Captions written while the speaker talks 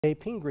A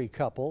Pingree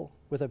couple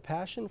with a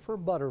passion for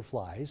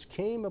butterflies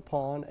came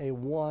upon a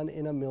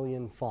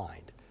one-in-a-million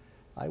find.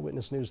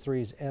 Eyewitness News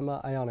 3's Emma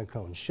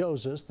Iannacone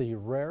shows us the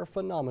rare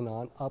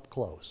phenomenon up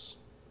close.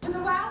 To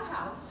the Wow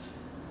House.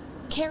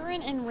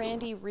 Karen and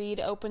Randy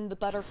Reed opened the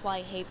Butterfly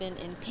Haven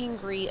in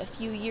Pingree a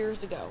few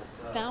years ago.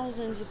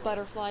 Thousands of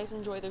butterflies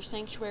enjoy their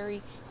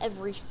sanctuary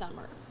every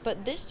summer,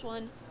 but this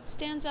one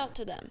stands out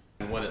to them.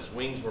 When its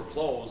wings were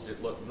closed,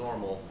 it looked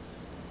normal.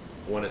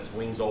 When its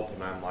wings open,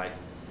 I'm like,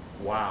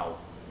 wow.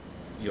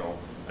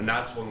 And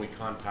that's when we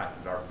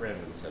contacted our friend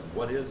and said,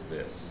 what is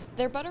this?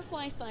 Their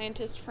butterfly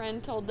scientist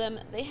friend told them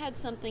they had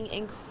something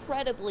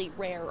incredibly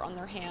rare on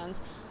their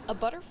hands, a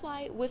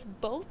butterfly with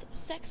both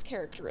sex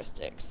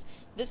characteristics.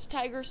 This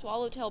tiger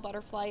swallowtail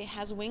butterfly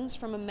has wings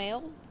from a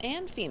male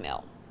and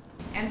female.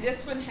 And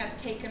this one has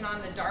taken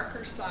on the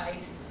darker side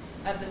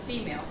of the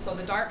female. So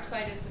the dark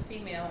side is the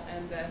female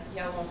and the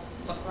yellow,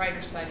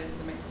 brighter side is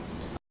the male.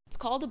 It's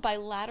called a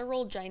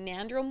bilateral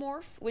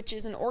gynandromorph, which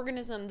is an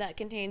organism that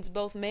contains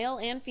both male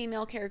and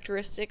female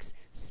characteristics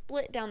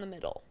split down the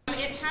middle.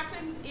 It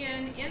happens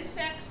in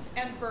insects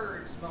and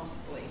birds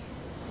mostly.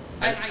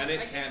 And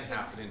it can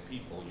happen in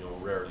people,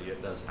 rarely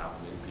it does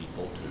happen in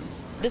people too.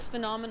 This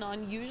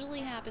phenomenon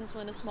usually happens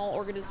when a small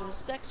organism's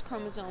sex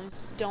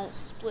chromosomes don't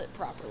split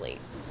properly.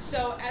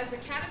 So as a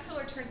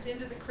caterpillar turns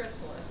into the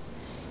chrysalis,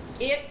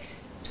 it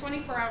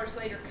 24 hours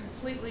later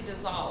completely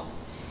dissolves.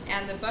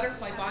 And the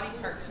butterfly body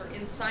parts are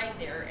inside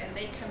there and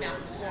they come out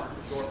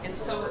and form. And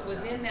so it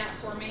was in that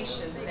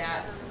formation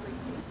that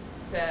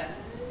the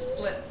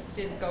split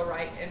didn't go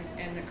right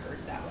and occurred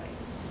that way.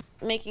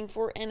 Making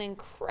for an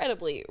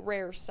incredibly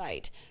rare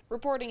sight.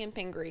 Reporting in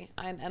Pingree,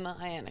 I'm Emma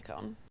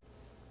Iannacone.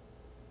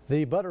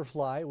 The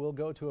butterfly will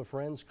go to a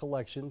friend's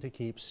collection to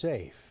keep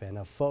safe, and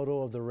a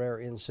photo of the rare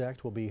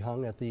insect will be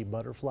hung at the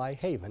Butterfly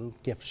Haven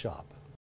gift shop.